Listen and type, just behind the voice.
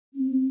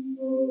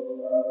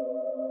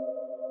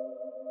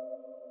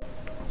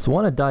So I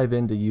want to dive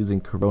into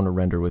using Corona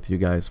Render with you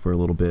guys for a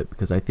little bit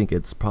because I think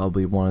it's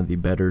probably one of the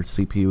better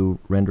CPU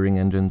rendering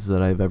engines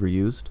that I've ever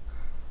used.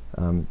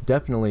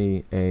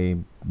 Definitely a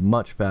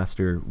much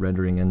faster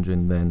rendering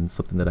engine than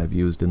something that I've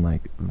used in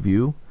like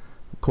Vue.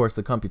 Of course,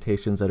 the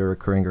computations that are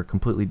occurring are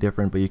completely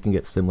different, but you can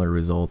get similar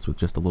results with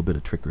just a little bit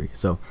of trickery.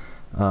 So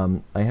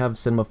I have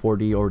Cinema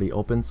 4D already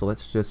open, so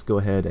let's just go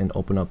ahead and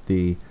open up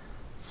the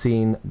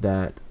scene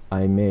that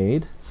I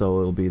made.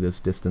 So it'll be this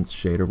distance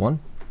shader one.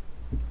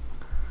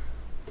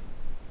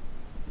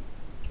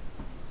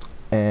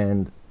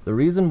 And the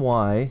reason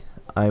why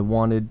I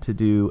wanted to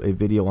do a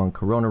video on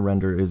Corona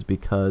Render is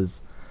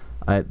because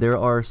there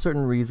are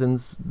certain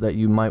reasons that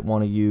you might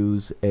want to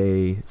use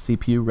a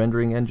CPU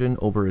rendering engine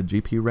over a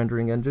GPU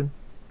rendering engine.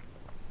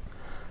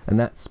 And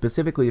that's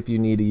specifically if you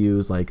need to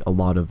use like a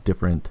lot of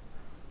different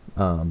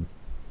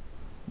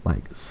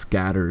like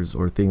scatters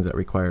or things that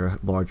require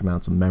large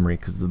amounts of memory,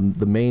 because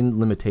the main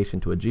limitation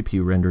to a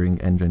GPU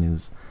rendering engine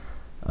is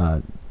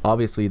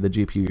obviously the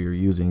GPU you're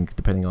using,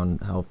 depending on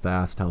how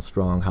fast, how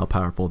strong, how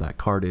powerful that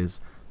card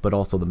is, but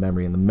also the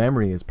memory. And the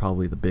memory is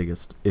probably the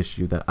biggest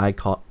issue that I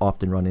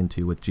often run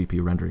into with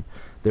GPU rendering.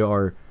 There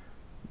are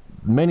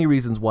many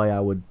reasons why I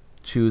would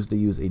choose to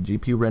use a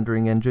GPU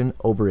rendering engine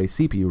over a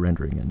CPU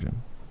rendering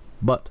engine,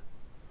 but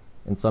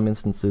in some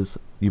instances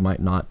you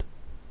might not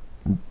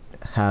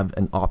have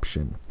an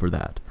option for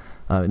that.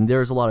 And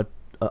there's a lot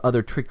of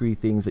other trickery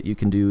things that you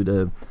can do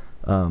to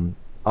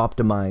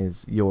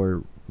optimize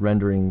your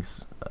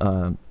renderings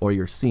or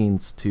your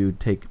scenes to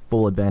take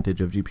full advantage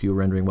of GPU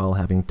rendering while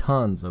having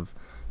tons of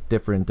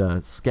different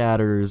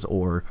scatters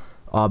or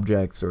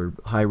objects or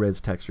high-res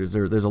textures.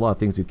 There's a lot of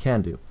things you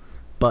can do,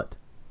 but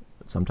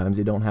sometimes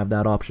you don't have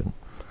that option.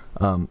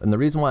 And the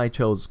reason why I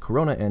chose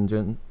Corona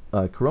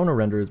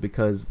Render is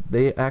because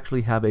they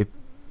actually have a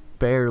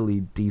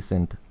fairly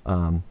decent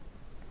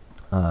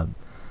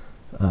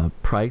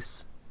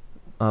price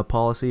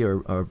policy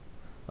or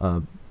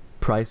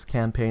price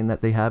campaign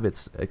that they have.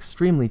 It's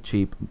extremely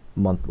cheap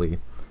monthly,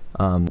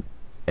 and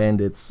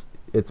it's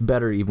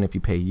better even if you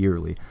pay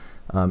yearly.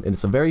 And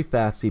it's a very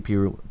fast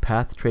CPU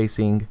path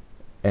tracing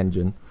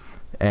engine,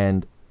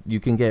 and you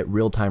can get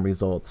real-time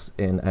results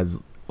in as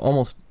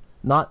almost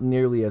not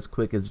nearly as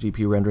quick as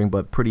GPU rendering,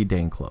 but pretty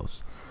dang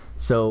close.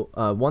 So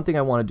one thing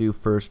I want to do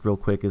first real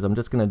quick is I'm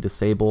just going to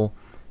disable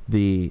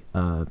the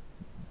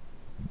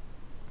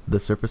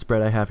surface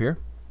spread I have here.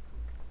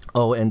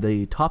 Oh, and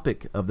the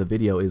topic of the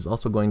video is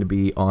also going to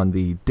be on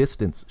the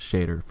distance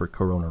shader for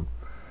Corona.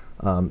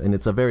 And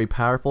it's a very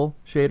powerful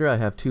shader. I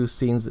have two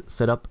scenes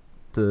set up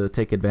to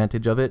take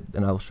advantage of it,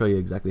 and I'll show you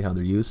exactly how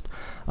they're used.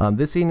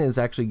 This scene is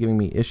actually giving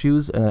me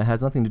issues, and it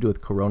has nothing to do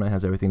with Corona. It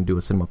has everything to do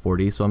with Cinema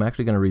 4D, so I'm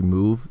actually going to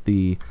remove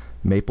the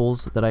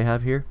maples that I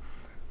have here.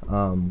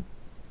 I'm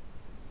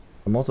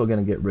also going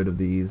to get rid of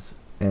these,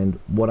 and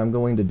what I'm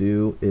going to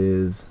do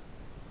is,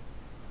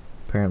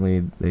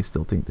 apparently they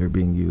still think they're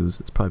being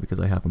used. It's probably because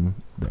I have them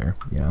there.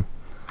 Yeah.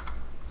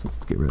 So let's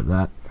get rid of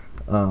that.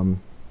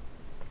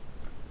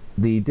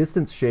 The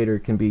distance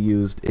shader can be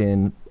used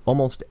in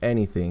almost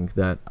anything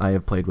that I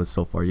have played with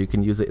so far. You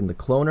can use it in the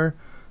cloner.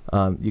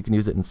 You can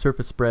use it in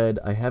surface spread.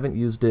 I haven't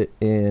used it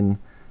in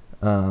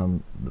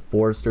the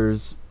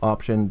Forrester's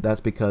option.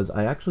 That's because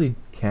I actually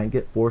can't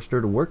get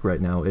Forrester to work right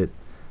now. It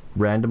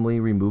randomly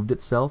removed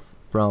itself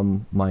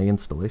from my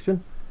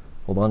installation.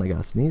 Hold on, I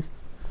gotta sneeze.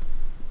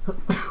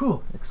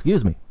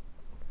 Excuse me.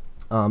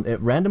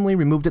 It randomly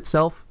removed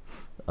itself.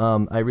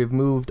 I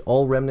removed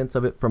all remnants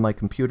of it from my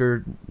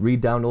computer,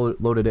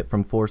 re-downloaded it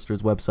from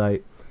Forrester's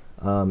website,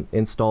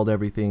 installed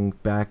everything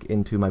back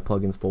into my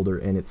plugins folder,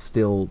 and it's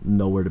still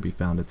nowhere to be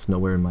found. It's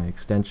nowhere in my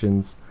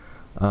extensions,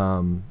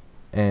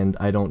 and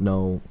I don't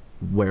know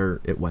where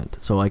it went.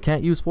 So I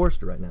can't use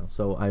Forrester right now.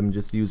 So I'm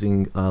just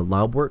using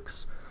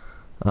Laubworks,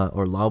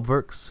 or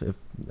Laubwerks,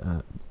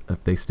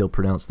 if they still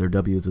pronounce their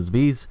W's as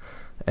V's,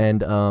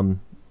 and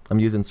I'm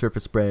using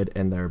surface spread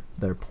and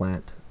their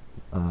plant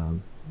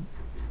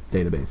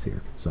database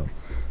here. So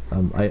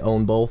I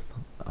own both.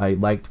 I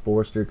liked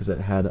Forrester because it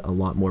had a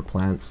lot more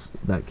plants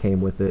that came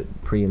with it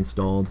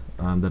pre-installed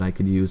that I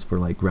could use for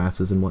like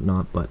grasses and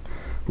whatnot, but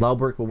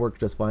Laubwerk will work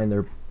just fine.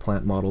 Their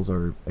plant models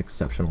are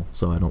exceptional,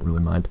 so I don't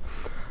really mind.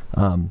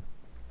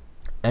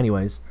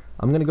 Anyways,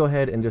 I'm going to go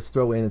ahead and just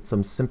throw in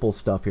some simple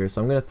stuff here.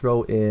 So I'm going to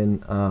throw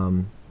in,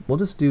 we'll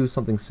just do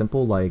something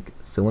simple like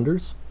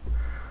cylinders.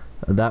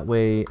 That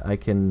way I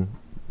can,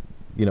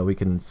 we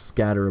can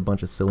scatter a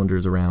bunch of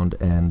cylinders around,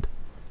 and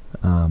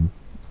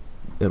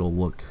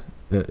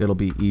it'll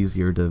be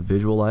easier to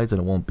visualize,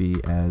 and it won't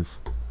be as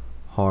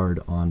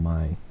hard on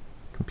my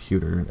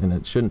computer, and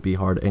it shouldn't be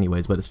hard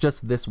anyways, but it's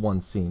just this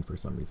one scene for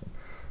some reason.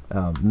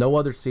 No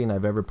other scene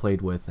I've ever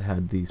played with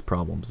had these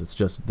problems. It's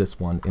just this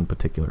one in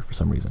particular for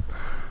some reason.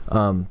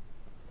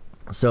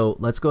 So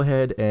let's go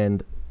ahead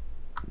and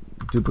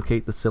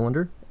duplicate the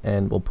cylinder,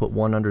 and we'll put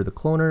one under the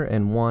cloner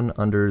and one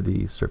under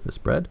the surface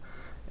spread,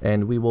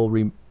 and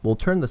we'll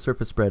turn the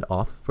surface spread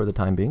off for the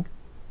time being.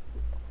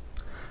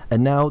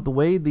 And now the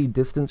way the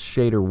distance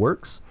shader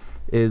works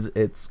is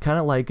it's kind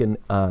of like an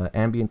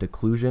ambient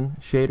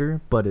occlusion shader,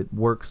 but it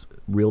works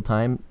real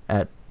time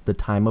at the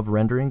time of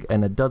rendering,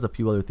 and it does a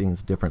few other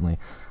things differently.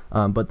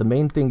 But the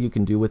main thing you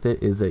can do with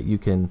it is that you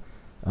can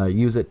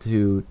use it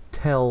to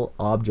tell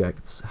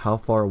objects how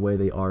far away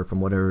they are from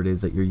whatever it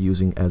is that you're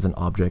using as an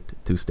object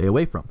to stay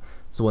away from.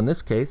 So in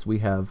this case, we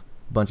have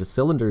a bunch of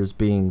cylinders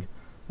being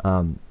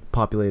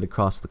populated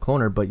across the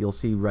cloner, but you'll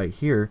see right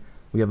here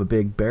we have a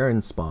big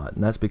barren spot,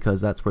 and that's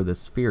because that's where the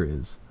sphere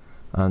is.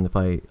 And if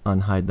I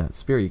unhide that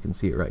sphere, you can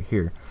see it right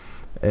here.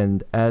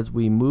 And as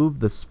we move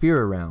the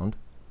sphere around,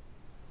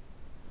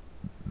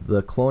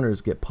 the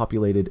cloners get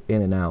populated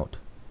in and out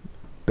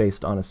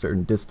based on a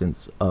certain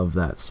distance of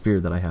that sphere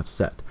that I have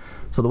set.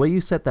 So the way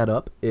you set that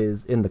up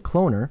is in the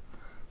cloner.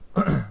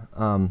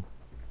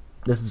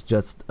 This is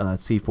just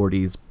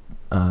C4D's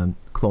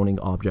cloning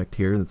object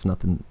here. That's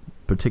nothing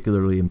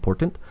particularly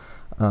important,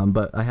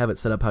 but I have it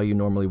set up how you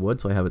normally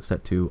would. So I have it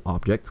set to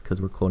objects because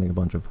we're cloning a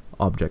bunch of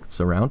objects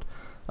around.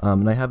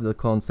 And I have the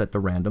clone set to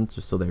random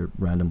just so they're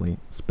randomly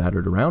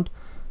spattered around.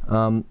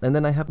 And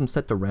then I have them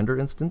set to render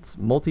instance.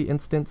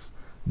 Multi-instance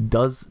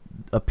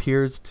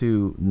appears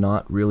to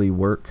not really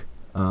work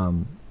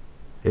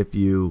if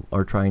you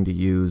are trying to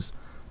use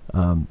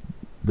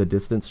the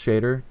distance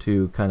shader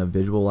to kind of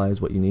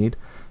visualize what you need.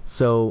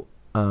 So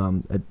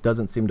it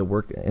doesn't seem to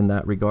work in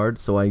that regard.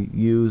 So I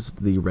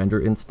used the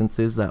render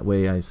instances. That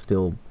way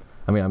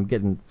I'm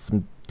getting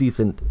some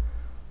decent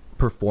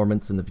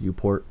performance in the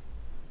viewport,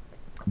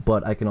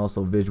 but I can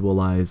also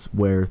visualize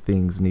where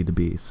things need to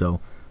be. So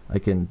I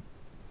can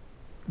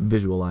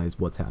visualize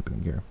what's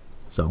happening here.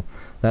 So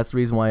that's the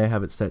reason why I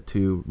have it set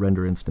to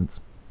render instance.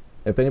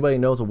 If anybody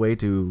knows a way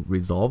to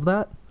resolve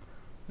that,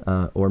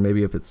 or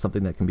maybe if it's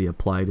something that can be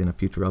applied in a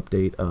future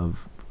update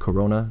of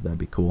Corona, that'd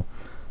be cool.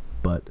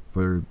 But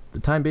for the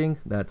time being,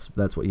 that's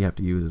what you have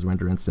to use is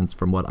render instance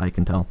from what I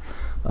can tell.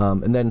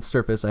 And then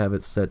surface, I have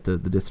it set to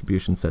the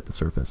distribution set to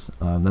surface.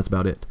 That's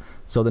about it.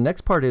 So the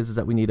next part is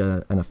that we need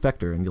an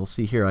effector, and you'll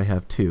see here I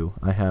have two.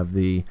 I have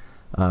the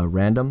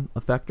random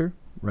effector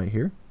right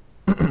here,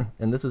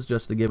 and this is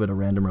just to give it a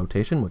random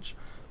rotation, which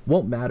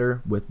won't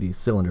matter with these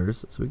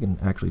cylinders, so we can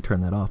actually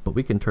turn that off, but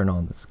we can turn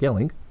on the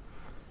scaling,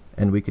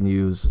 and we can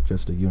use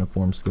just a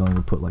uniform scaling.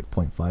 We put like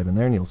 0.5 in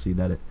there, and you'll see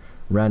that it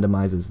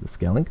randomizes the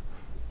scaling.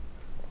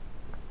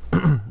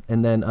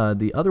 And then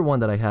the other one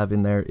that I have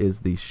in there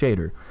is the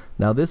shader.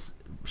 Now this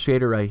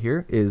shader right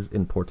here is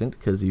important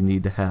because you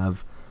need to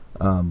have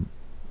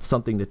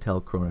something to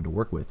tell Corona to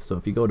work with. So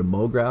if you go to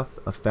MoGraph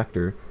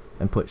effector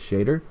and put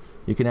shader,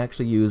 you can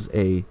actually use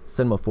a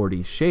Cinema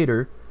 4D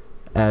shader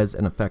as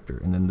an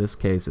effector. And in this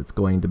case, it's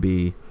going to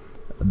be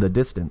the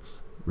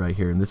distance right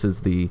here. And this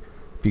is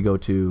if you go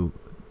to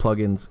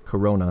plugins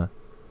Corona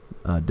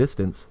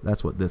distance,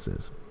 that's what this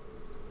is.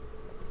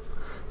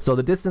 So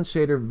the distance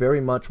shader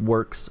very much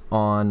works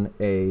on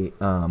a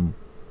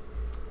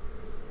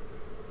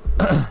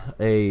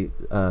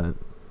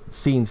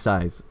scene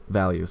size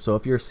value. So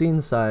if your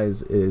scene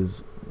size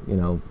is,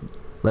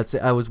 let's say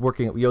I was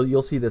working,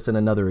 you'll see this in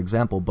another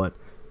example, but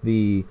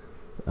the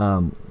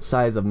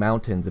size of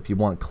mountains, if you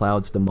want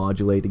clouds to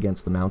modulate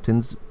against the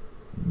mountains,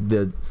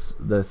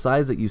 the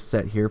size that you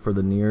set here for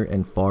the near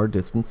and far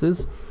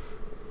distances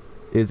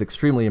is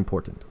extremely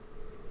important.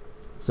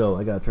 So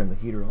I gotta turn the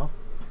heater off.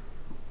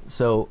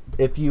 So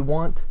if you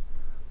want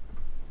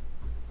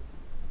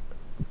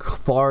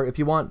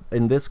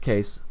in this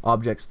case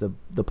objects to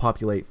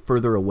populate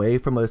further away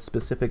from a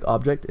specific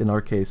object, in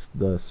our case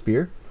the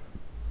sphere,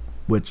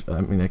 which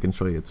I can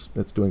show you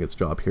it's doing its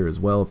job here as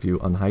well if you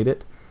unhide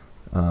it,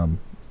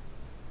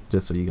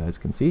 just so you guys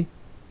can see.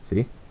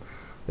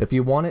 If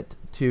you want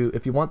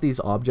these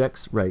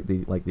objects, right,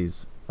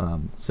 these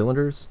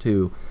cylinders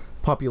to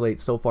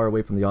populate so far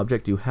away from the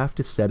object, you have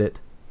to set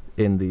it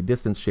in the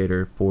distance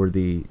shader for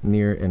the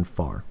near and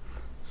far.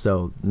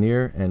 So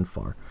near and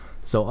far.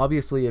 So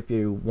obviously if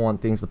you want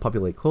things to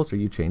populate closer,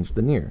 you change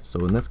the near. So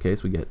in this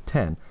case we get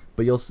 10.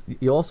 But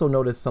you'll also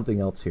notice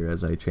something else here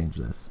as I change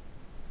this.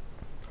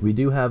 We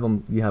do have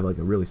them, you have like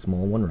a really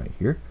small one right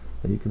here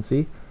that you can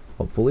see,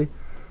 hopefully.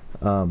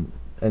 And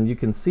you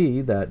can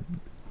see that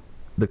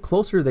the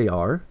closer they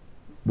are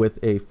with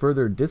a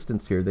further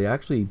distance here, they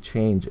actually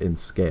change in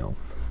scale.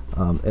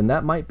 And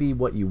that might be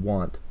what you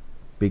want,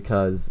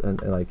 because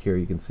and like here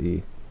you can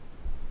see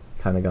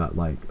kind of got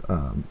like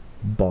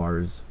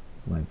bars,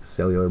 like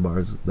cellular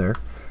bars there.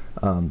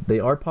 They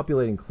are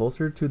populating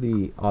closer to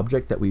the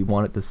object that we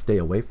want it to stay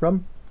away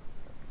from,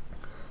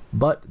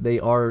 but they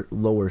are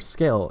lower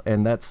scale,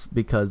 and that's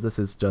because this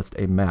is just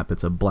a map.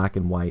 It's a black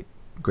and white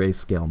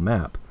grayscale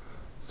map.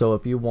 So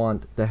if you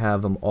want to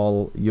have them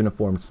all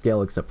uniform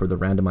scale except for the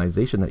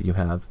randomization that you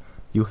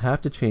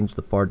have to change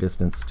the far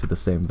distance to the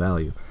same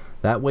value.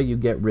 That way you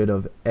get rid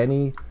of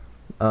any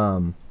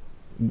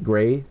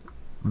gray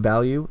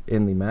value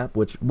in the map,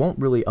 which won't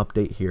really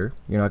update here.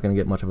 You're not going to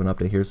get much of an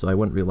update here, so I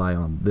wouldn't rely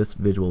on this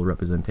visual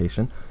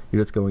representation.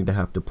 You're just going to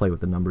have to play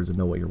with the numbers and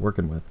know what you're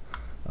working with.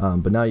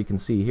 But now you can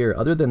see here,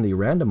 other than the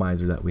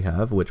randomizer that we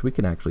have, which we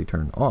can actually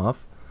turn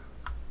off,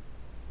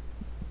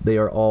 they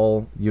are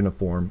all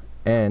uniform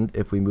and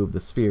if we move the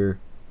sphere,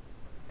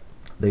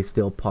 they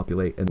still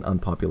populate and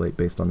unpopulate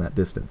based on that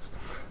distance.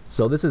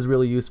 So this is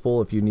really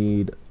useful if you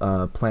need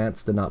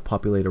plants to not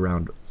populate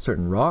around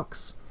certain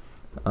rocks,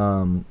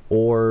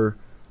 or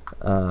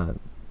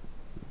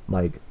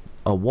like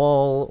a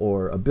wall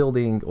or a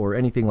building or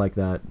anything like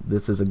that.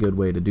 This is a good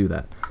way to do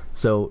that.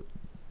 So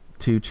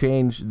to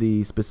change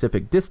the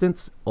specific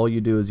distance, all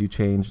you do is you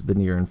change the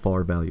near and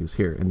far values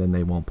here, and then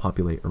they won't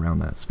populate around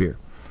that sphere.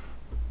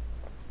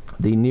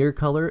 The near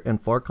color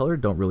and far color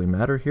don't really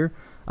matter here.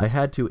 I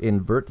had to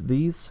invert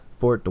these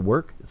for it to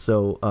work.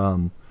 So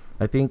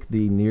I think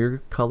the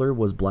near color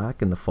was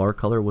black and the far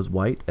color was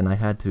white, and I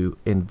had to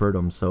invert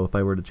them. So if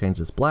I were to change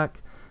this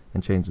black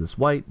and change this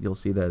white, you'll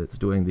see that it's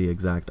doing the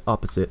exact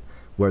opposite,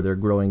 where they're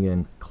growing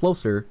in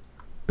closer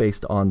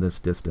based on this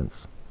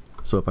distance.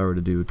 So if I were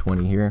to do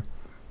 20 here,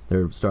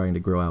 they're starting to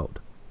grow out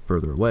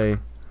further away.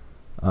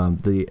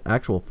 The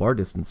actual far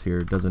distance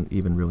here doesn't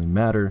even really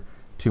matter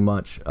too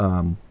much,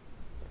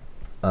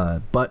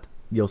 but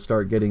you'll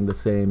start getting the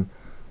same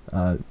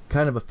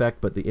kind of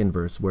effect, but the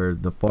inverse, where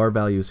the far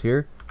values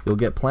here, you'll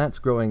get plants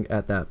growing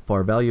at that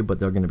far value, but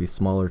they're going to be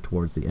smaller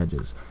towards the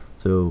edges.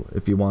 So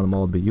if you want them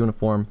all to be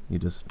uniform, you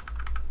just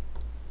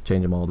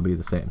change them all to be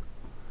the same.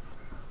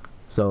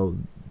 So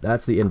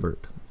that's the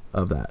invert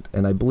of that.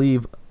 And I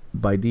believe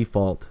by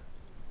default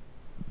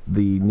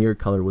the near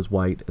color was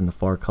white and the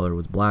far color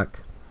was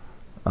black,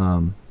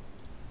 or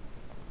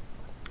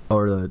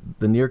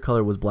the near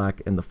color was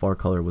black and the far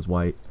color was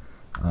white,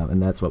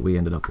 and that's what we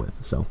ended up with.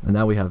 So, and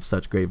now we have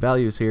such great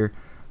values here.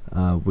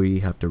 We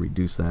have to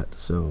reduce that.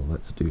 So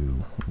let's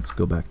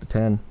go back to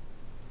 10.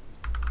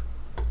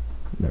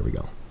 There we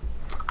go.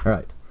 All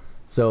right.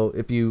 So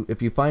if you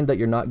find that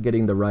you're not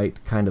getting the right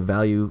kind of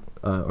value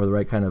or the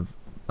right kind of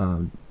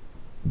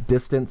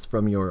distance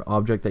from your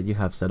object that you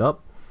have set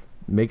up,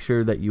 make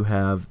sure that you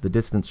have the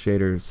distance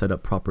shader set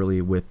up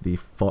properly with the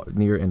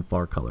near and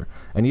far color.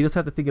 And you just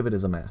have to think of it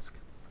as a mask.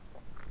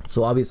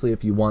 So obviously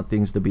if you want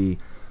things to be,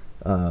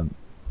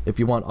 if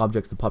you want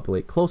objects to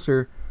populate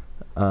closer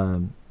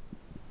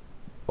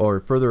or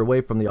further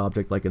away from the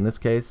object, like in this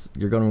case,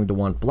 you're going to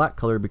want black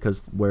color,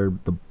 because where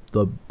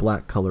the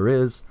black color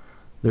is,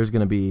 there's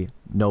going to be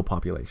no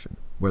population.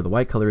 Where the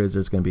white color is,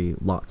 there's going to be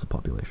lots of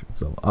population.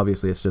 So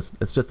obviously it's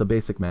just a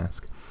basic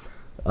mask.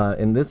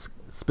 In this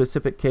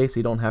specific case,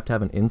 you don't have to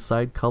have an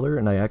inside color,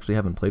 and I actually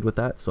haven't played with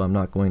that, so I'm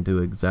not going to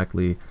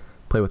exactly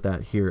play with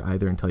that here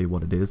either and tell you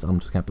what it is. I'm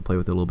just going to have to play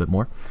with it a little bit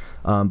more.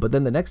 But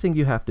then the next thing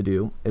you have to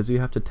do is you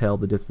have to tell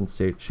the distance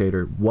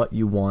shader what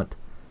you want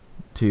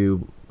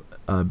to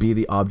be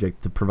the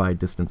object to provide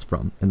distance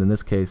from. And in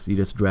this case, you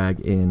just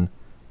drag in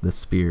the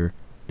sphere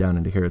down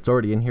into here. It's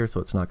already in here, so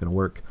it's not going to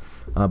work.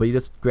 But you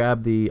just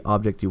grab the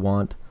object you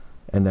want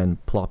and then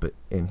plop it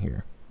in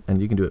here.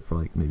 And you can do it for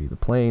like maybe the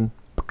plane.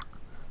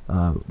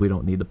 We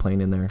don't need the plane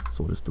in there,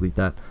 so we'll just delete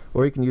that.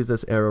 Or you can use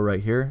this arrow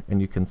right here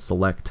and you can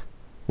select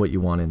what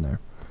you want in there.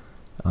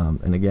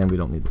 And again, we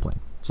don't need the plane.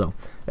 So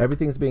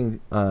everything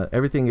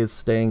is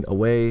staying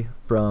away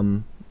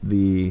from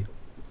the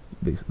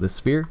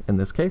sphere in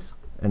this case,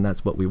 and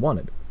that's what we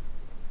wanted.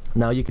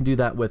 Now you can do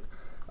that with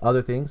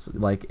other things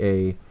like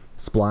a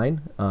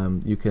spline.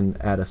 You can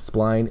add a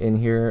spline in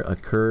here, a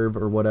curve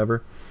or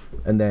whatever,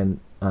 and then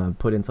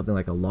put in something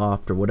like a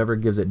loft or whatever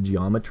gives it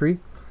geometry,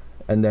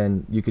 and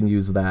then you can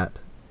use that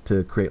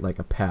to create like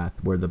a path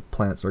where the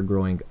plants are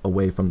growing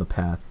away from the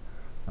path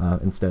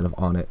instead of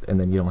on it, and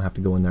then you don't have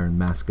to go in there and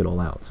mask it all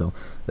out. So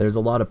there's a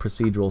lot of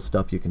procedural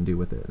stuff you can do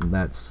with it, and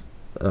that's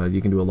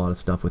you can do a lot of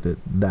stuff with it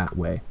that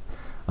way.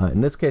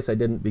 In this case I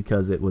didn't,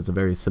 because it was a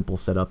very simple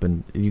setup,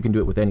 and you can do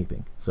it with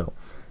anything. So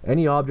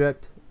any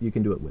object you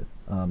can do it with.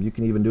 You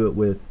can even do it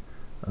with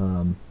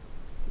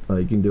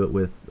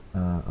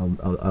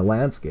a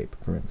landscape,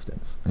 for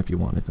instance, if you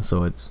wanted.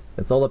 So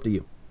it's all up to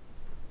you.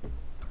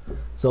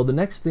 So the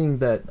next thing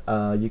that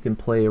you can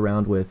play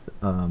around with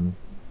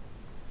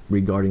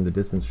regarding the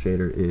distance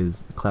shader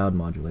is cloud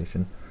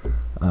modulation.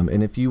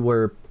 And if you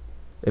are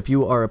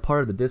a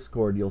part of the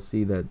Discord, you'll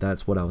see that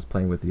that's what I was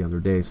playing with the other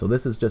day. So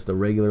this is just a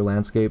regular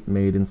landscape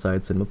made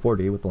inside Cinema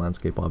 4D with the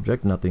landscape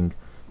object. Nothing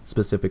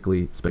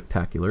specifically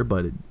spectacular,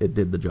 but it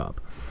did the job.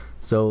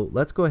 So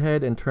let's go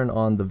ahead and turn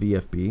on the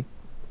VFB,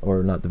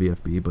 or not the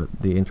VFB,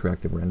 but the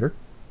interactive render.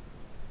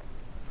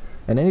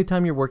 And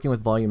anytime you're working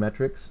with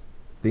volumetrics,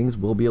 things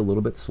will be a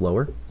little bit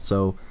slower.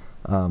 So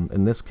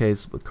in this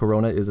case,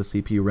 Corona is a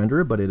CPU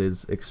renderer, but it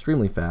is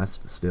extremely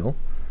fast still.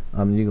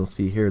 You'll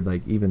see here,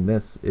 like even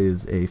this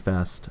is a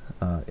fast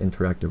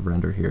interactive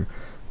render here.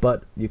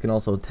 But you can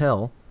also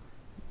tell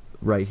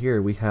right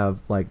here we have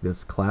like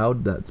this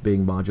cloud that's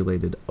being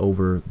modulated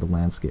over the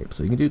landscape.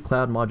 So you can do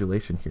cloud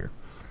modulation here.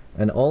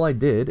 And all I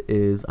did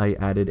is I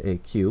added a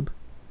cube.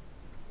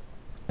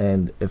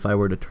 And if I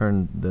were to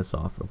turn this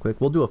off real quick,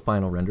 we'll do a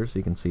final render so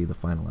you can see the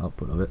final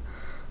output of it.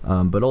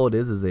 But all it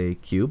is a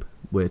cube,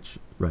 which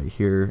right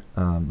here,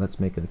 let's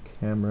make a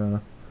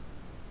camera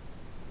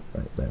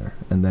right there.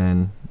 And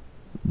then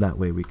that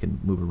way we can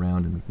move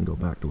around and we can go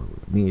back to where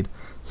we need.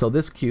 So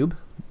this cube,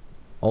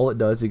 all it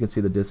does, you can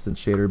see the distance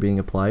shader being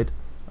applied.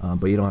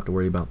 but you don't have to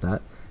worry about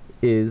that,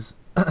 is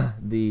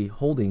the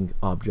holding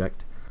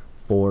object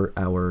for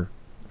our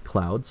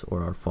clouds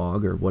or our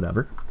fog or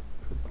whatever.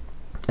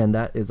 And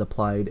that is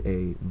applied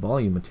a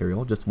volume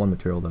material, just one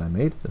material that I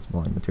made, this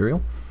volume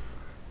material.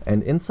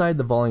 And inside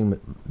the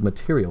volume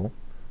material,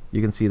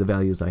 you can see the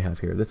values I have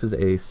here. This is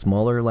a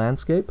smaller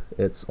landscape.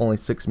 It's only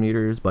 6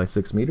 meters by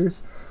 6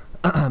 meters.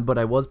 But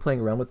I was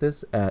playing around with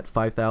this at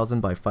 5,000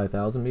 by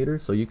 5,000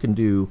 meters, so you can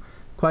do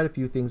quite a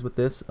few things with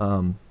this.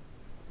 You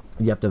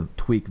have to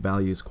tweak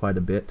values quite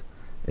a bit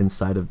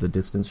inside of the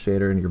distance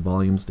shader and your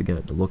volumes to get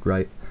it to look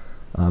right.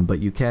 But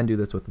you can do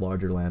this with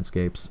larger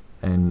landscapes,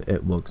 and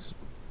it looks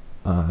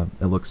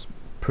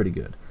pretty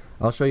good.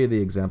 I'll show you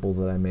the examples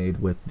that I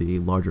made with the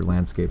larger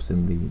landscapes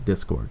in the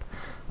Discord.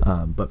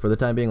 But for the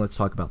time being, let's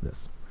talk about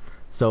this.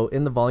 So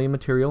in the volume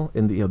material,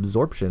 in the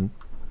absorption,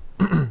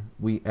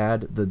 we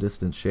add the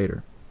distance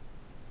shader.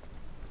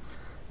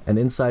 And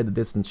inside the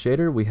distance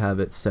shader, we have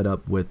it set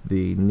up with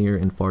the near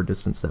and far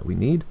distance that we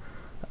need.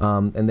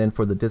 And then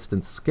for the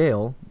distance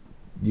scale,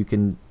 you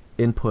can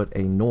input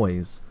a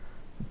noise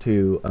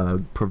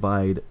to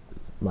provide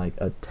like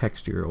a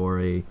texture or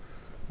a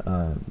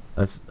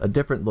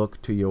different look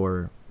to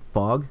your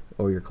fog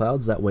or your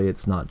clouds. That way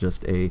it's not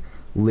just a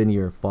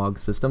linear fog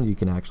system. You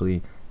can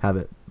actually have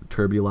it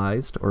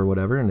turbulized or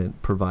whatever, and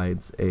it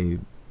provides a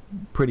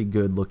pretty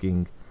good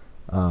looking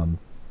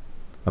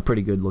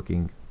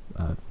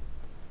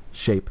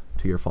shape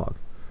to your fog.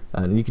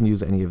 And you can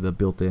use any of the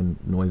built-in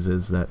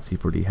noises that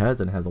C4D has,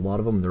 and it has a lot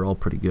of them. They're all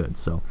pretty good.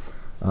 So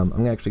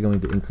I'm actually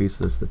going to increase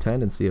this to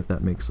 10 and see if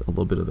that makes a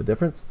little bit of a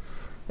difference.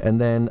 And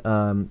then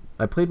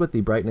I played with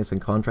the brightness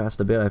and contrast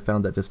a bit. I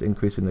found that just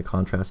increasing the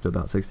contrast to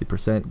about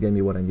 60% gave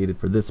me what I needed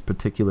for this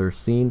particular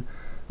scene.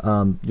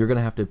 You're going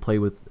to have to play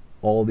with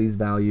all these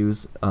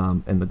values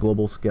and the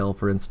global scale,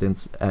 for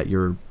instance, at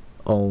your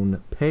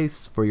own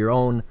pace for your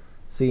own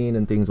scene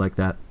and things like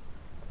that.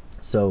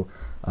 So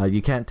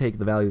you can't take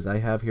the values I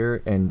have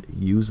here and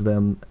use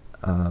them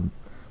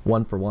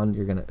one for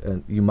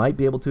one. You might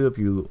be able to if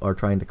you are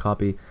trying to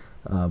copy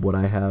what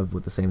I have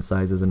with the same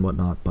sizes and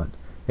whatnot, but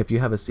if you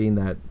have a scene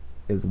that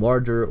is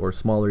larger or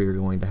smaller, you're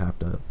going to have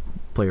to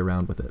play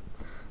around with it.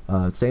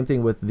 Same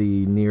thing with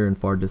the near and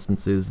far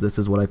distances. This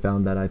is what I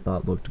found that I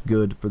thought looked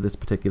good for this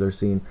particular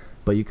scene,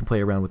 but you can play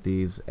around with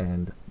these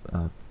and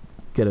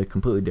get a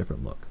completely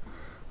different look.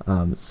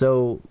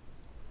 So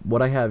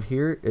what I have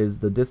here is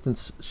the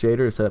distance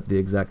shader is set up the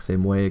exact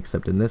same way,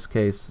 except in this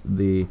case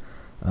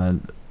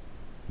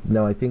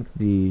no, I think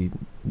the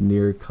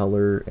near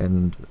color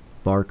and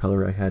far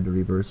color I had to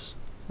reverse.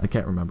 I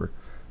can't remember.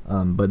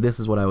 But this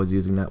is what I was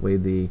using. That way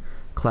the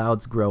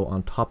clouds grow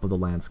on top of the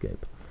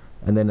landscape.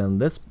 And then on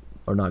this,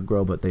 or not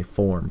grow, but they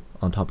form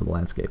on top of the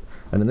landscape.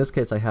 And in this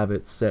case I have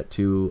it set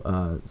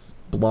to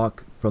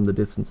block from the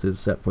distances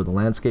set for the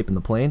landscape and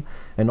the plane.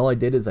 And all I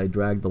did is I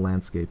dragged the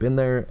landscape in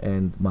there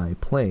and my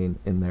plane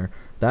in there.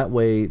 That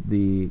way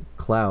the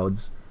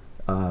clouds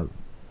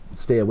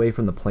stay away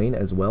from the plane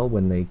as well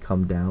when they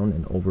come down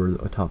and over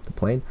atop the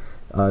plane.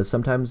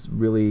 Sometimes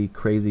really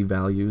crazy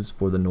values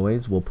for the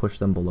noise will push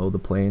them below the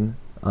plane,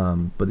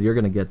 but you're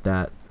going to get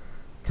that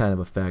kind of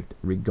effect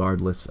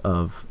regardless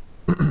of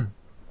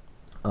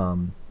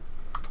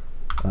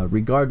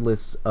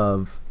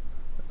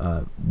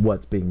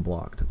what's being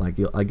blocked. Like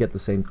I get the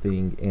same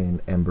thing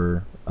in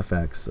Ember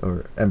effects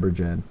or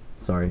Embergen.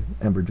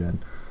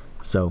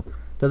 So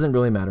it doesn't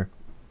really matter.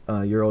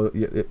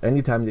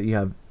 Anytime that you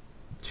have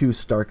too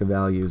stark of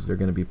values, they're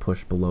going to be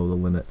pushed below the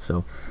limit.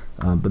 So,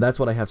 but that's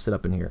what I have set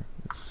up in here.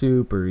 It's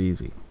super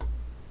easy.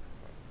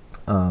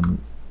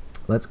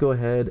 Let's go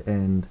ahead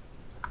and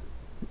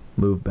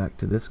move back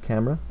to this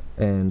camera,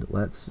 and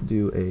let's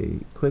do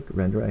a quick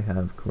render. I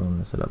have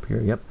Corona set up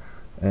here. Yep.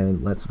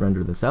 And let's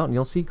render this out, and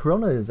you'll see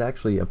Corona is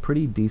actually a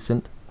pretty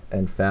decent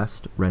and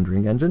fast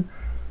rendering engine.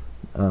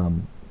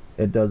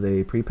 It does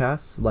a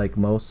pre-pass like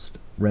most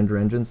render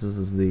engines. This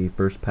is the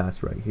first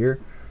pass right here,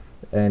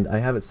 and I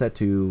have it set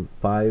to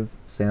 5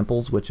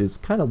 samples, which is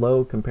kind of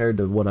low compared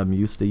to what I'm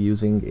used to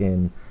using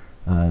in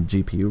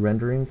GPU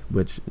rendering,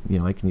 which, you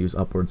know, I can use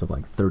upwards of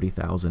like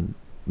 30,000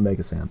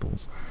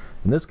 megasamples.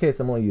 In this case,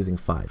 I'm only using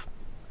 5.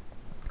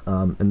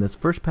 And this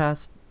first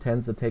pass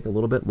tends to take a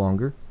little bit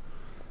longer,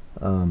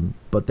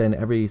 but then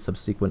every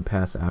subsequent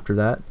pass after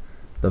that,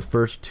 the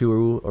first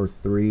 2 or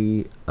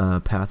 3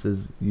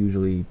 passes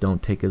usually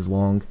don't take as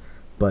long,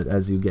 but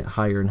as you get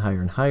higher and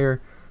higher and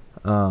higher,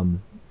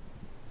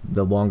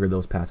 the longer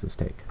those passes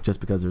take, just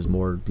because there's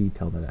more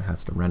detail that it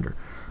has to render.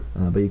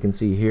 But you can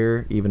see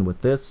here, even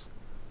with this,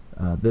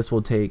 this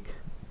will take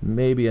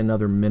maybe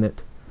another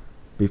minute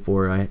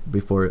before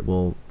it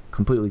will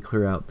completely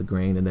clear out the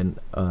grain, and then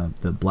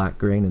the black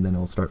grain, and then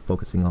it'll start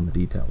focusing on the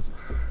details.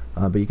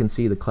 But you can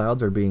see the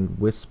clouds are being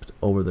wisped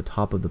over the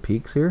top of the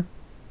peaks here,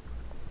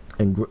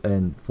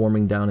 and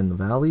forming down in the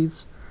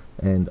valleys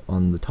and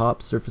on the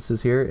top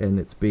surfaces here, and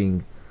it's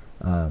being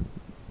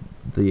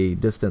the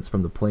distance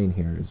from the plane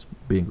here is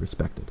being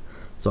respected.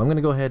 So I'm going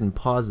to go ahead and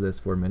pause this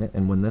for a minute,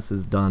 and when this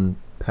is done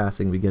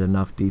passing, we get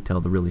enough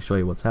detail to really show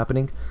you what's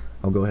happening.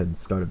 I'll go ahead and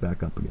start it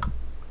back up again.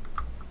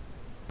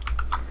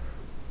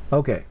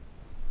 Okay,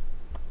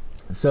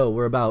 so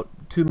we're about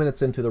 2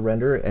 minutes into the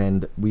render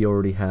and we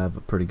already have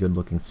a pretty good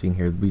looking scene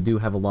here. We do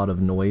have a lot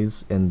of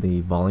noise in the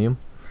volume,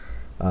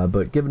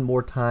 but given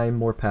more time,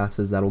 more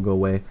passes, that'll go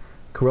away.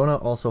 Corona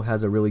also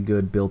has a really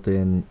good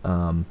built-in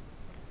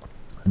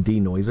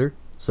denoiser,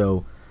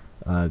 so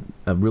a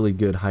really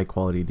good high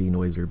quality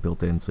denoiser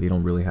built in, so you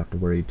don't really have to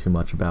worry too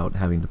much about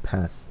having to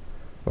pass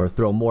or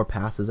throw more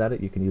passes at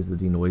it. You can use the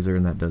denoiser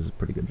and that does a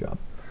pretty good job.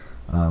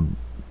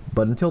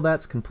 But until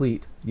that's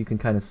complete, you can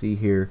kind of see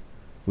here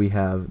we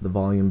have the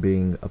volume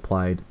being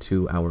applied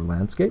to our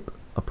landscape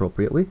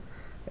appropriately,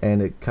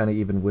 and it kind of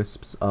even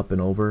wisps up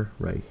and over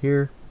right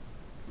here,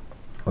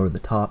 or the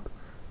top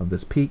of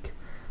this peak,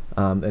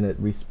 and it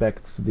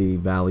respects the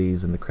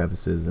valleys and the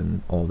crevices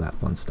and all that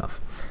fun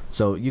stuff.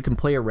 So you can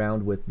play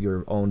around with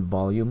your own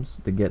volumes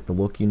to get the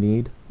look you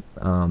need.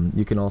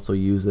 You can also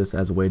use this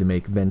as a way to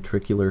make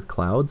ventricular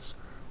clouds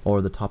or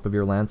the top of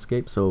your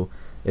landscape. So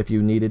if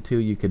you needed to,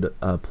 you could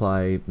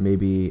apply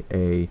maybe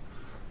a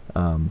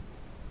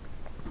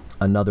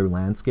another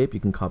landscape. You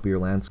can copy your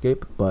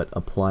landscape, but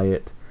apply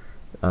it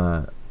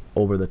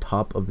over the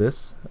top of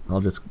this.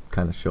 I'll just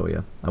kind of show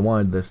you. I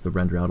wanted this to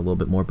render out a little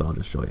bit more, but I'll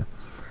just show you.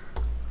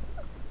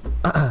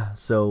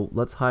 So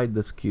let's hide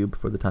this cube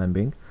for the time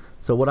being.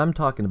 So what I'm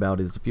talking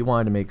about is if you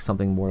wanted to make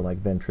something more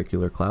like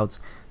ventricular clouds,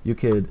 you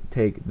could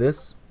take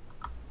this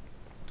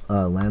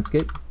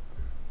landscape,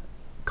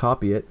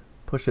 copy it,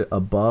 push it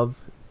above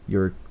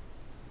your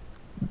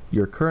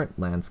current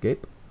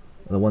landscape,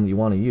 the one that you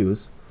want to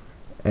use,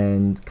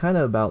 and kind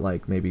of about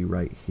like maybe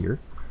right here,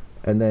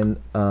 and then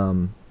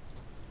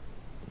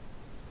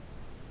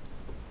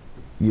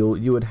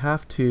you would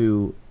have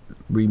to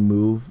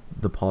remove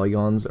the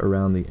polygons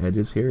around the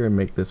edges here and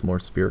make this more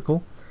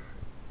spherical,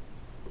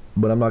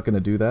 but I'm not going to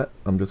do that.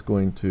 I'm just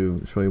going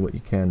to show you what you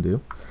can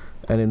do.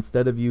 And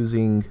instead of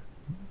using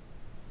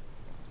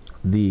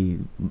the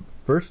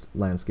first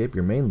landscape,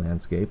 your main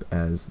landscape,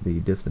 as the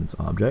distance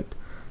object,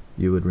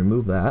 you would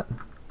remove that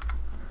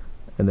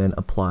and then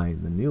apply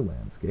the new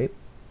landscape.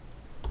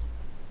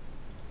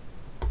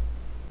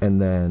 And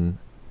then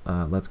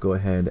let's go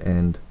ahead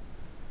and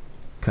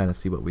kind of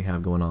see what we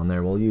have going on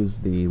there. We'll use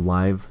the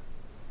live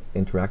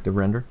interactive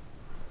render.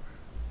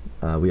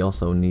 We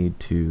also need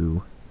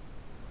to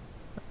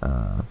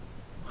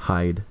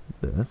hide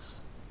this.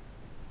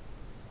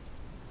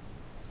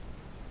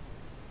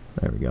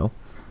 There we go.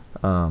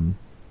 And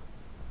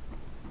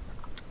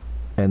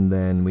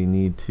then we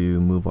need to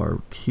move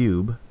our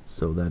cube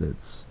so that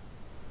it's,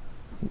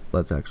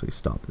 let's actually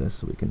stop this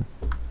so we can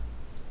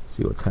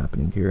see what's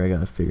happening here. I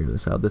gotta figure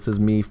this out. This is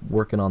me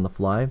working on the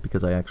fly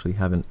because I actually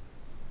haven't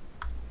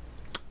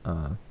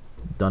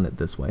done it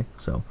this way.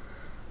 So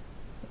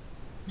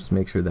just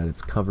make sure that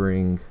it's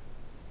covering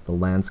the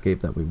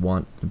landscape that we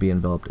want to be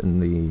enveloped in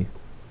the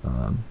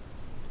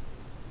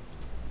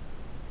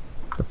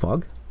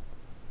fog.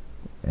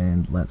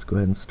 And let's go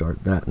ahead and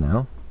start that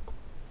now.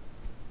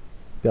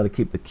 Got to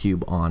keep the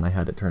cube on. I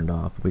had it turned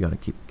off. We got to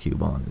keep the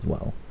cube on as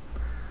well.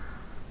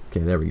 Okay,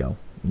 there we go.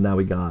 Now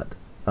we got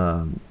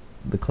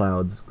the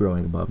clouds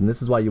growing above, and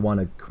this is why you want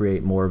to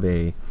create more of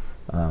a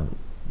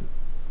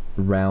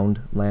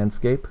round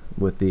landscape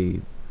with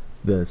the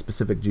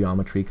specific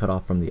geometry cut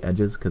off from the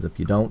edges, because if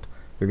you don't,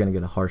 you're going to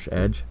get a harsh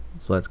edge.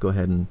 So let's go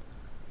ahead and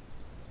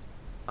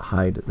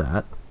hide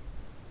that.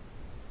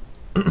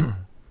 And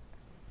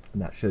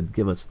that should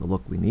give us the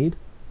look we need.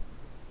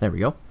 There we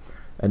go.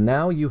 And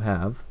now you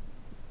have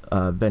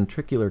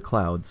ventricular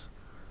clouds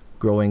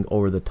growing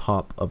over the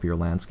top of your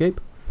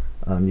landscape.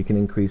 You can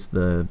increase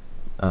the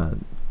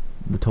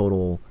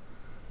total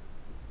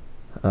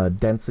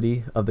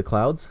density of the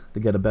clouds to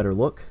get a better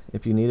look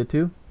if you needed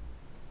to,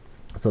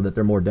 so that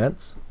they're more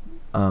dense.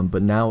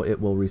 But now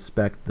it will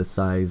respect the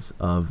size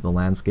of the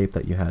landscape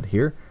that you had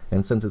here,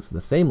 and since it's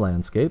the same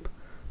landscape,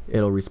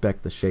 it'll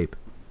respect the shape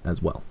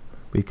as well.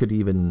 We could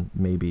even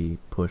maybe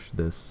push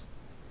this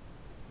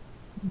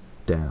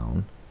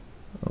down.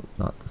 Oh,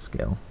 not the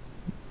scale.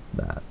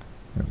 That.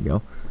 There we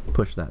go.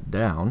 Push that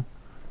down.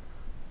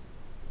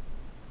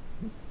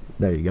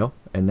 There you go.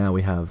 And now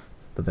we have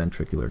the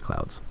ventricular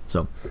clouds.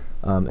 So,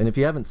 and if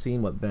you haven't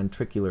seen what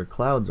ventricular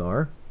clouds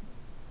are,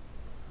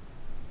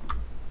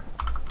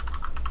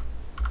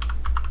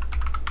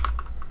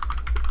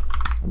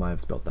 I might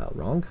have spelled that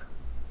wrong.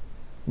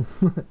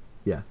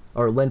 Yeah,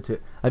 or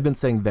I've been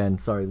saying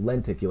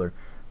lenticular.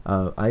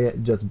 I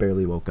just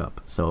barely woke up,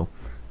 so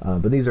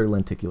but these are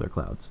lenticular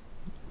clouds.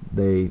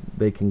 They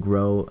can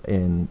grow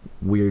in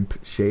weird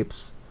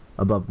shapes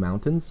above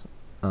mountains,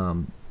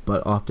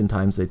 but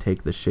oftentimes they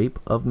take the shape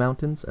of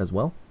mountains as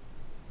well,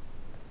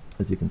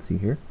 as you can see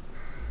here.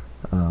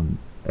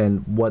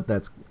 And what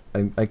that's,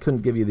 I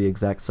couldn't give you the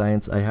exact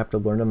science. I have to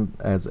learn them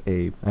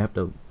I have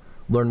to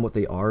learn what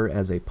they are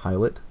as a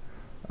pilot,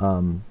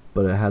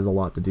 but it has a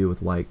lot to do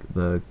with like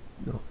the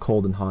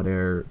cold and hot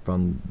air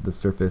from the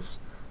surface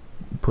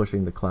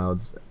pushing the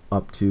clouds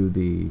up to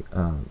the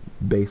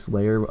base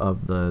layer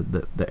of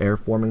the air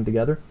forming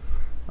together,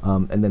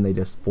 and then they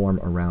just form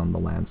around the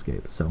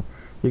landscape. So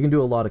you can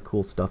do a lot of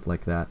cool stuff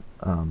like that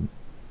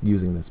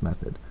using this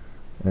method.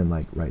 and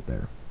like right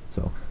there.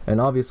 So, and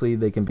obviously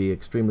they can be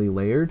extremely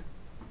layered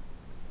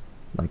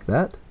like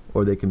that,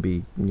 or they can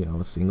be, you know,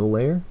 a single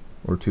layer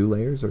or 2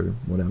 layers or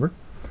whatever.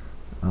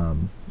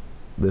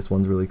 This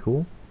one's really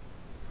cool.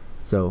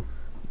 So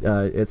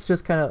it's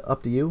just kind of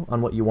up to you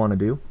on what you want to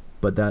do,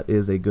 but that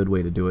is a good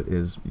way to do it,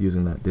 is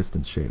using that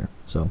distance shader.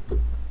 So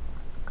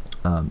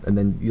and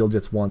then you'll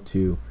just want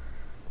to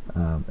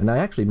and I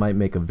actually might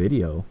make a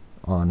video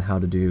on how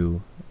to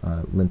do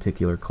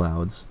lenticular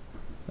clouds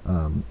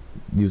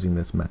using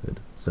this method.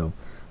 So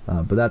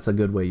but that's a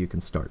good way you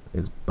can start,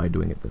 is by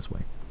doing it this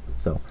way.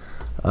 So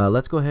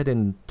let's go ahead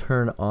and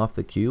turn off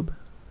the cube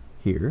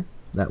here.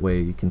 That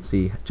way you can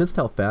see just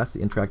how fast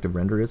the interactive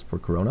render is for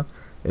Corona.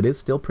 It is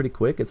still pretty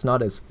quick. It's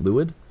not as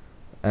fluid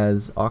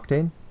as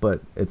Octane,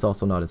 but it's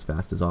also not as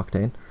fast as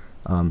Octane.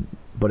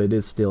 But it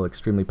is still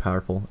extremely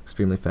powerful,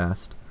 extremely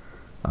fast.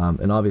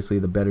 And obviously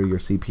the better your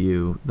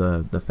CPU,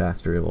 the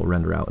faster it will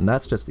render out. And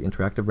that's just the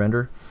interactive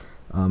render.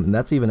 And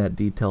that's even at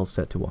details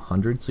set to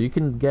 100. So you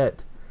can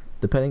get,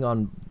 depending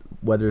on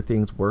whether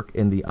things work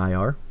in the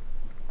IR,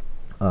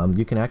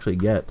 you can actually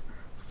get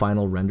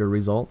final render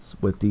results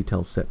with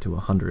details set to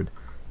 100,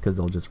 because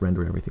they'll just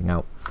render everything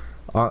out.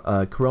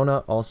 Corona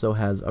also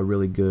has a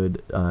really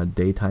good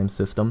daytime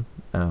system.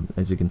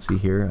 As you can see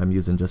here, I'm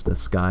using just a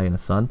sky and a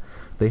sun.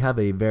 They have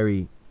a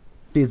very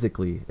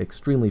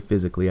extremely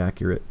physically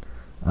accurate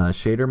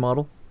shader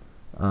model,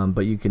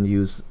 but you can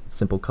use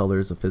simple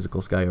colors, a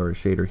physical sky or a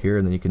shader here,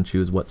 and then you can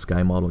choose what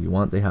sky model you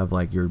want. They have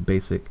like your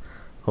basic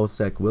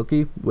Hosek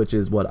Wilkie, which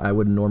is what I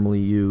would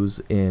normally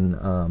use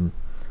in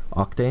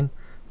Octane,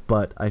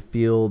 but I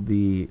feel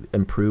the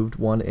improved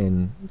one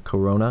in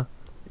Corona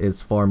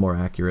is far more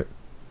accurate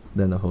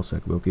than the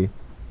Hosek Wilkie.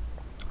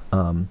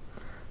 And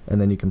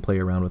then you can play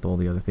around with all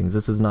the other things.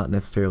 This is not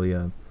necessarily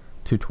a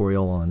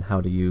tutorial on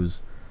how to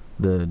use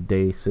the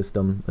day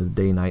system, the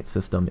day-night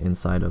system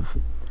inside of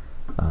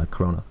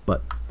Corona,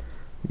 but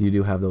you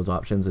do have those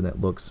options, and it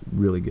looks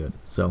really good.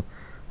 So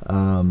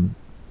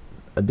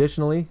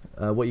additionally,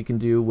 what you can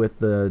do with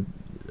the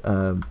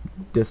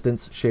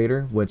distance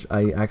shader, which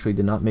I actually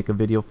did not make a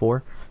video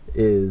for,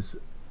 is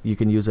you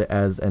can use it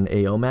as an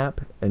AO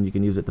map, and you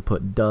can use it to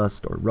put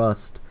dust or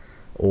rust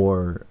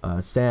or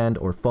sand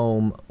or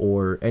foam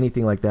or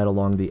anything like that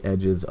along the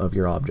edges of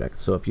your object.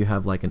 So if you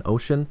have like an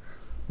ocean,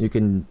 you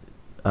can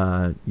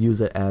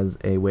use it as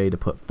a way to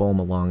put foam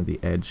along the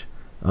edge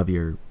of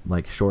your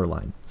like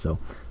shoreline. So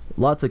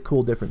lots of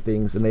cool different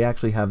things, and they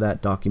actually have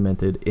that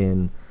documented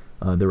in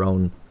their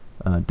own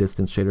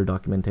distance shader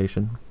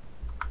documentation.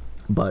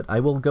 But I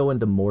will go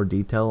into more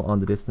detail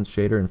on the distance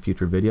shader in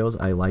future videos.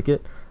 I like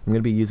it. I'm going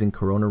to be using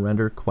Corona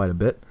Render quite a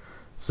bit.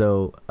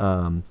 So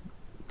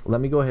let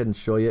me go ahead and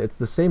show you. It's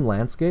the same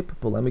landscape,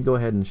 but let me go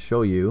ahead and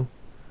show you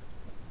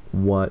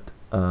what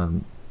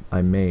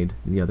I made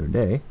the other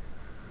day.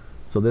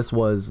 So this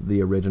was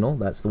the original.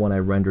 That's the one I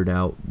rendered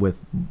out with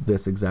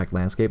this exact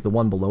landscape. The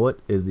one below it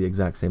is the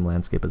exact same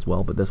landscape as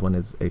well, but this one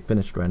is a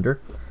finished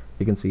render.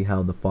 You can see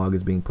how the fog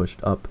is being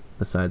pushed up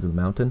the sides of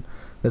the mountain.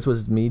 This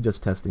was me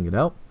just testing it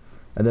out.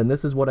 And then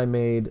this is what I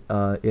made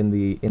in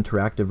the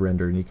interactive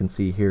render, and you can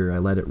see here I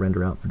let it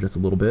render out for just a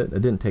little bit.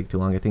 It didn't take too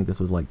long. I think this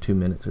was like 2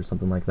 minutes or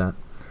something like that.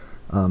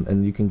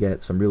 And you can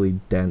get some really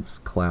dense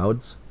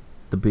clouds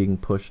being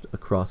pushed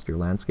across your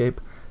landscape.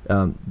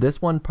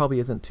 This one probably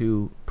isn't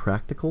too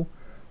practical,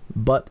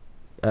 but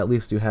at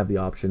least you have the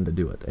option to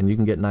do it. And you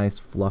can get nice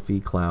fluffy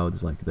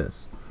clouds like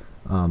this.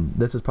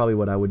 This is probably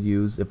what I would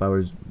use if I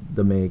was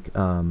to make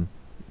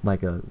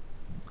like a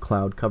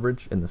cloud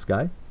coverage in the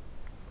sky.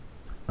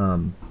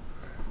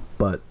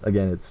 But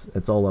again,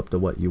 it's all up to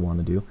what you want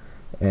to do.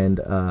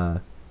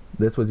 And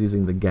this was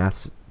using the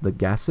gaseous,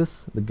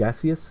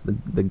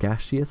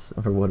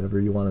 or whatever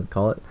you want to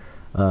call it,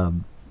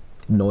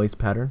 noise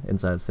pattern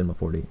inside of Cinema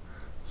 4D.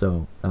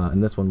 So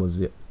and this one was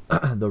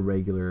the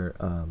regular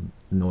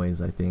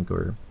noise, I think,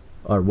 or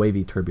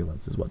wavy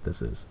turbulence is what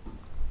this is.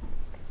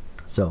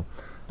 So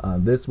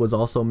this was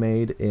also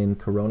made in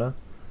Corona.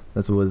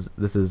 This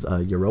is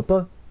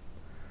Europa.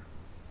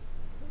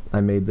 I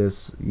made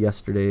this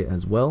yesterday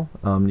as well.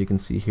 You can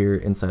see here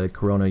inside of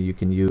Corona you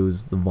can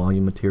use the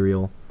volume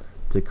material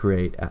to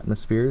create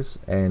atmospheres,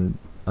 and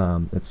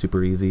it's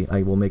super easy.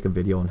 I will make a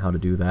video on how to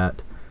do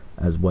that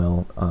as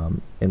well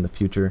in the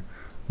future,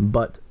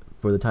 but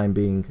for the time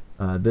being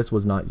this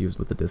was not used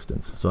with the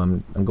distance, so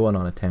I'm going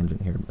on a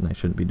tangent here and I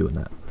shouldn't be doing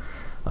that.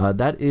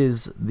 That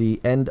is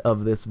the end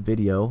of this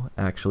video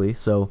actually.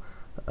 So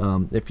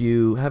if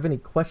you have any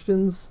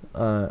questions,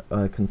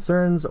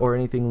 concerns, or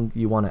anything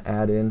you want to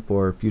add in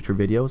for future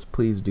videos,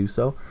 please do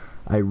so.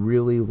 I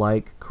really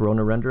like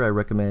Corona Render. I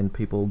recommend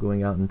people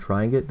going out and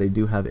trying it. They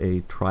do have a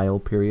trial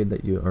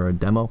period or a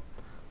demo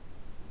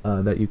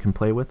that you can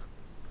play with.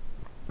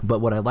 But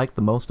what I like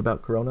the most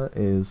about Corona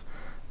is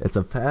it's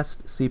a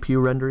fast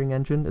CPU rendering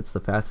engine. It's the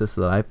fastest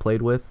that I've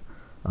played with.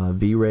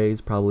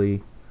 V-Ray's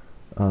probably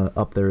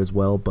up there as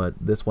well, but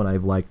this one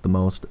I've liked the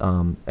most,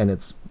 and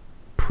it's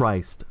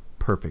priced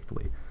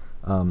perfectly.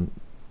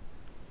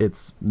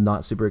 It's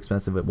not super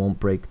expensive. It won't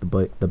break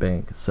the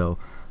bank. So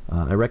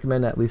I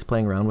recommend at least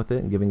playing around with it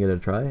and giving it a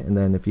try, and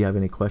then if you have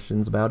any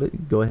questions about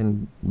it, go ahead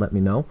and let me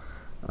know.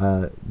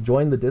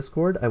 Join the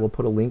Discord. I will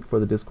put a link for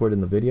the Discord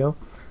in the video.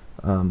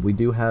 We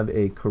do have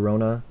a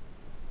Corona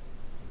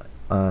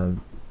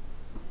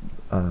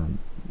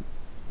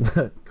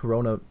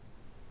Corona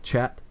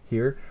chat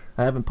here.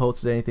 I haven't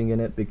posted anything in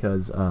it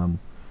because a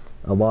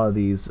lot of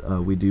these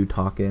we do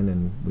talk in,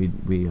 and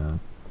we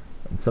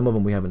some of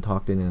them we haven't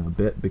talked in a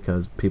bit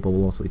because people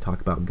will mostly talk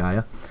about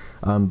Gaia.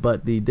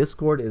 But the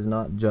Discord is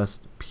not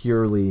just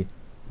purely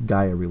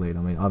Gaia related.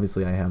 I mean,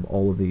 obviously I have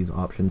all of these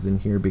options in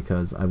here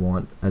because I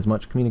want as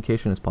much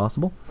communication as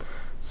possible.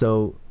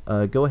 So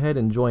go ahead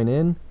and join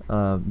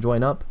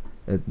up.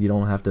 You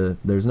don't have to,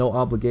 there's no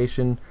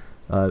obligation.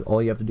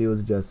 All you have to do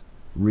is just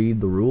read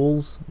the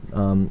rules.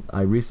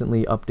 I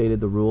recently updated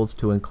the rules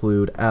to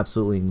include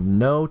absolutely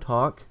no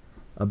talk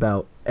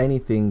about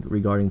anything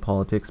regarding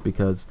politics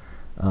because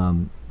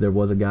there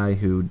was a guy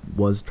who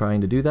was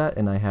trying to do that,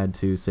 and I had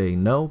to say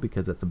no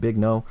because that's a big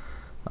no.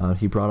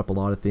 He brought up a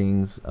lot of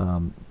things,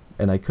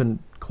 and I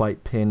couldn't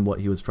quite pin what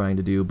he was trying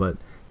to do, but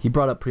he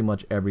brought up pretty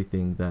much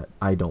everything that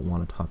I don't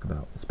want to talk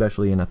about,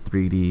 especially in a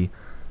 3D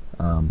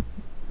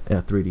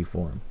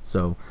form.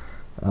 So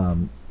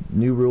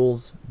new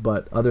rules,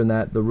 but other than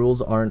that, the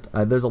rules aren't,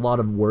 there's a lot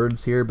of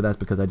words here, but that's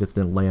because I just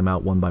didn't lay them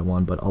out one by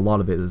one, but a lot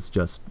of it is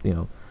just, you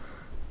know,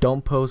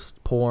 don't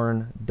post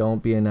porn,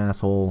 don't be an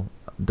asshole,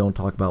 don't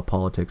talk about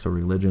politics or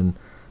religion,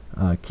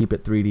 keep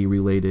it 3D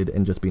related,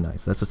 and just be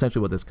nice. That's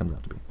essentially what this comes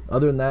out to be.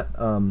 Other than that,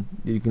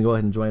 you can go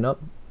ahead and join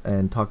up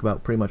and talk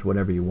about pretty much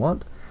whatever you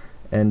want,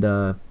 and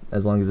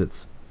as long as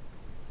it's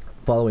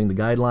following the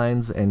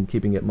guidelines and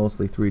keeping it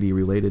mostly 3D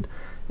related.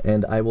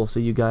 And I will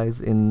see you guys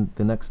in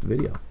the next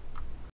video.